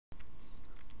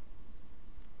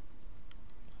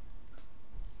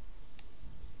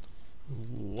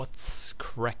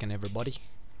cracking, everybody?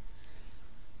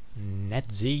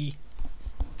 Nazi.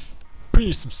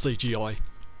 Bring some CGI.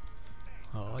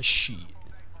 Oh shit.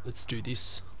 Let's do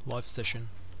this. Live session.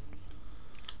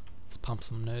 Let's pump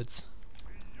some nerds.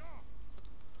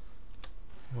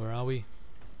 Where are we?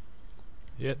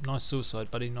 Yep, nice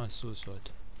suicide, buddy. Nice suicide.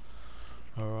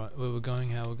 Alright, where we're going,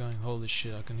 how we're going. Holy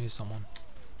shit, I can hear someone.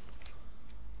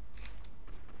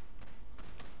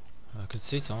 I can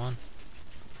see someone.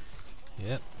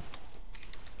 Yep.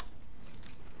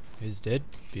 He's dead.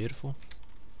 Beautiful.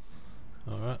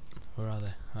 Alright, where are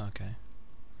they? Okay.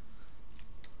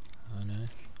 Oh no.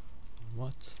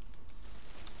 What?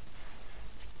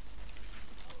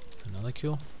 Another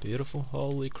kill. Beautiful.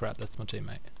 Holy crap, that's my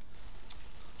teammate.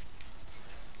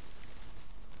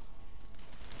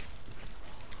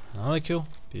 Another kill.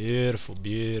 Beautiful,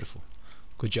 beautiful.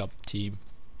 Good job, team.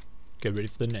 Get ready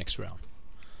for the next round.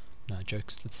 No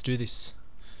jokes, let's do this.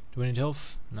 Do we need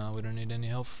health? No, we don't need any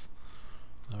health.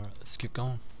 Alright, let's keep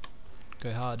going.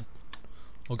 Go hard.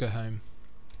 Or go home.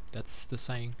 That's the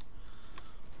saying.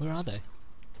 Where are they?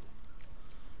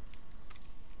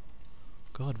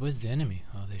 God, where's the enemy?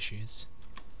 Oh, there she is.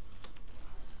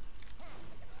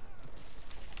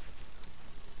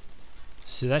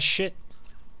 See that shit?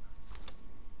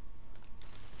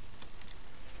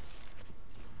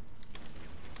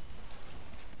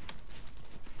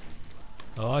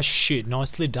 Oh shit,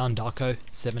 nicely done, Darko.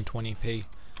 720p.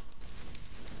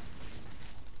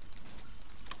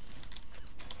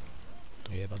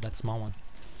 Yeah, but that's my one.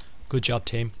 Good job,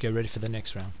 team. Get ready for the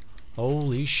next round.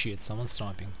 Holy shit, someone's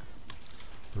sniping.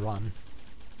 Run.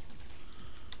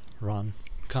 Run.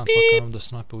 Can't fuck around with the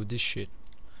sniper with this shit.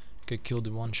 Get killed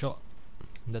in one shot.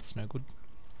 That's no good.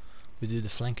 We do the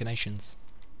flankinations.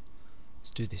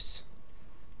 Let's do this.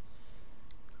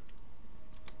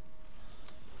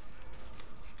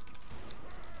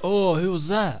 Oh, who was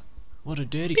that? What a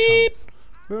dirty cunt.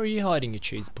 Where are you hiding, you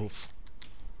cheese poof?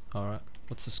 Alright,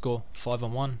 what's the score?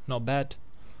 5-1. Not bad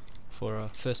for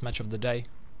a first match of the day,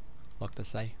 like they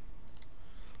say.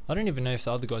 I don't even know if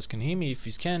the other guys can hear me. If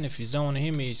you can, if you don't want to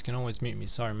hear me, you can always mute me.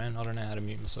 Sorry man, I don't know how to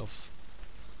mute myself.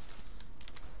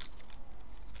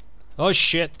 Oh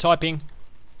shit, typing.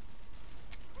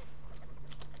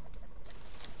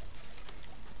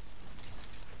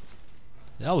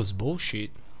 That was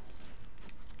bullshit.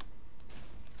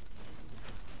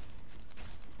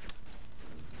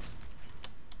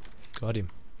 Got him.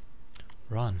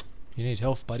 Run. You need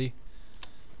health, buddy.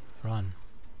 Run.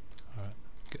 Alright,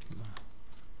 get my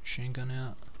machine gun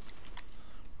out.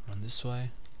 Run this way.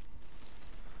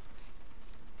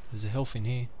 There's a health in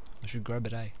here. I should grab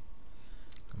it, eh?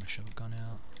 Got my shotgun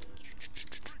out.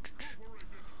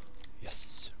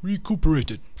 Yes.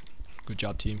 Recuperated. Good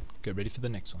job, team. Get ready for the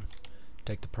next one.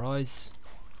 Take the prize.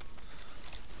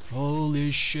 Holy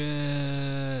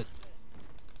shit.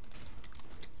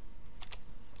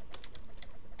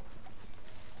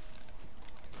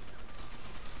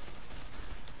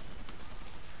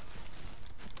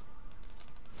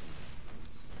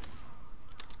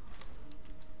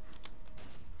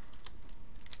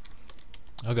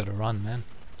 I gotta run, man,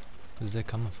 because they're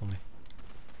coming for me.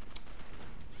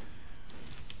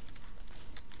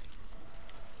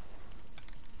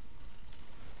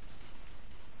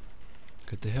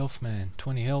 Get the health, man.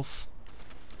 20 health.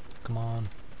 Come on,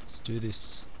 let's do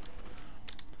this.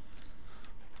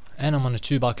 And I'm on a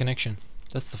 2-bar connection.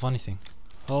 That's the funny thing.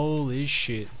 Holy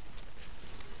shit.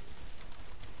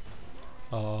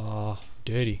 Oh,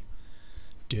 dirty.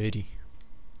 Dirty.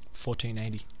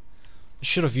 1480. I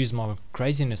should have used my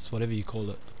craziness, whatever you call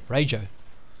it. Rajo.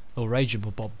 Or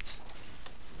rageable bobs.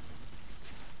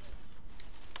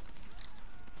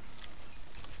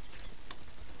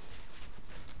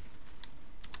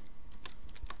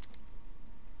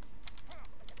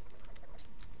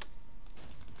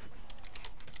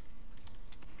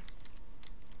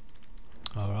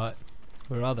 Alright.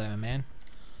 Where are they, man?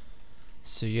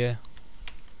 So yeah.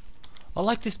 I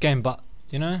like this game, but,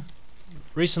 you know,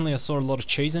 recently I saw a lot of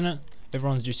cheese in it.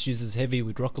 Everyone just uses heavy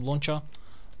with rocket launcher,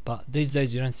 but these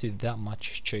days you don't see that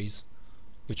much cheese,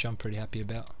 which I'm pretty happy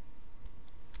about.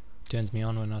 Turns me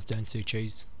on when I don't see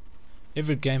cheese.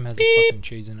 Every game has a fucking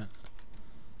cheese in it,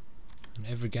 and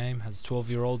every game has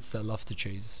 12-year-olds that love the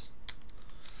cheese.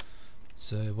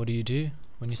 So what do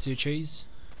when you see a cheese?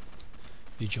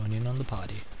 You join in on the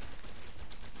party.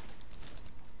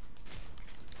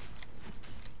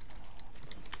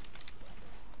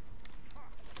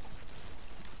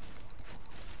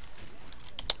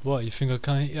 What, you think I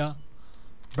can't hit ya?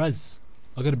 Braz,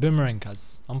 I got a boomerang,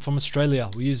 cuz. I'm from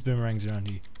Australia, we use boomerangs around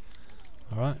here.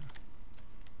 Alright?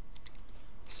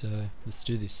 So, let's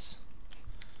do this.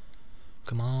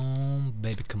 Come on,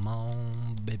 baby, come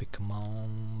on, baby, come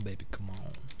on, baby, come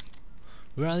on.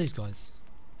 Where are these guys?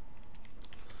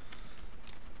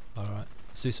 Alright,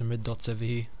 see some red dots over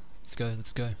here. Let's go,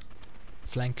 let's go.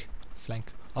 Flank,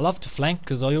 flank. I love to flank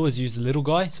because I always use the little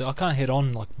guy, so I can't head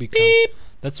on like big cunts.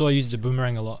 That's why I use the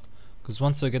boomerang a lot. Because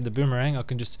once I get the boomerang, I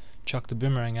can just chuck the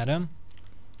boomerang at them.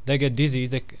 They get dizzy,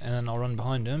 and then I'll run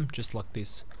behind them, just like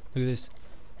this. Look at this.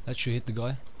 That should hit the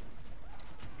guy.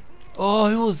 Oh,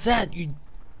 who was that? You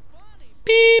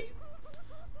beep!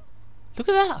 Look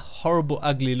at that horrible,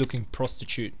 ugly looking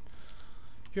prostitute.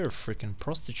 You're a freaking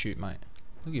prostitute, mate.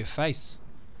 Look at your face.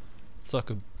 It's like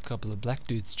a couple of black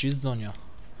dudes jizzed on you.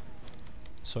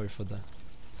 Sorry for that.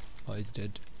 Oh, he's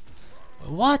dead.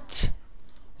 What?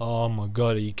 Oh my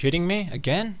god, are you kidding me?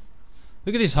 Again?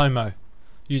 Look at this homo.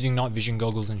 Using night vision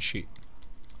goggles and shit.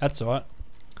 That's alright.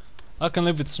 I can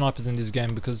live with snipers in this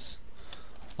game because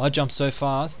I jump so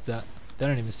fast that they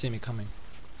don't even see me coming.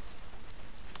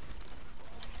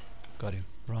 Got him.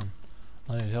 Run.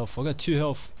 I need health. I got 2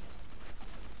 health.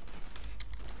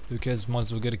 Who cares? Might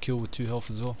as well get a kill with 2 health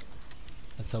as well.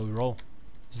 That's how we roll.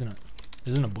 Isn't it?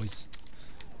 Isn't it, boys?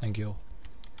 And girl.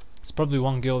 It's probably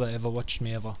one girl that ever watched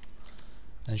me ever.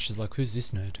 And she's like, who's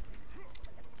this nerd?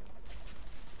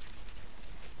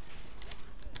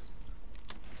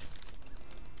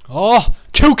 Oh!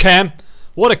 Kill cam!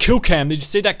 What a kill cam! Did you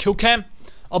see that kill cam?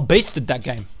 I beasted that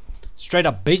game. Straight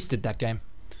up beasted that game.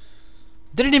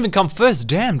 Didn't even come first.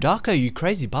 Damn, Darko, you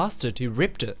crazy bastard. He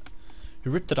ripped it. He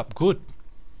ripped it up good.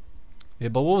 Yeah,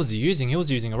 but what was he using? He was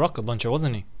using a rocket launcher,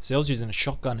 wasn't he? So I was using a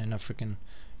shotgun and a freaking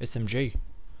SMG.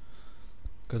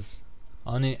 Because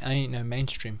I ain't no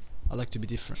mainstream. I like to be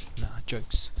different. Nah,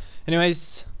 jokes.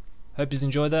 Anyways, hope you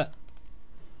enjoyed that.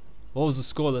 What was the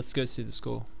score? Let's go see the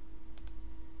score.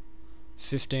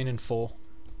 15-4.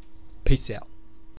 Peace out.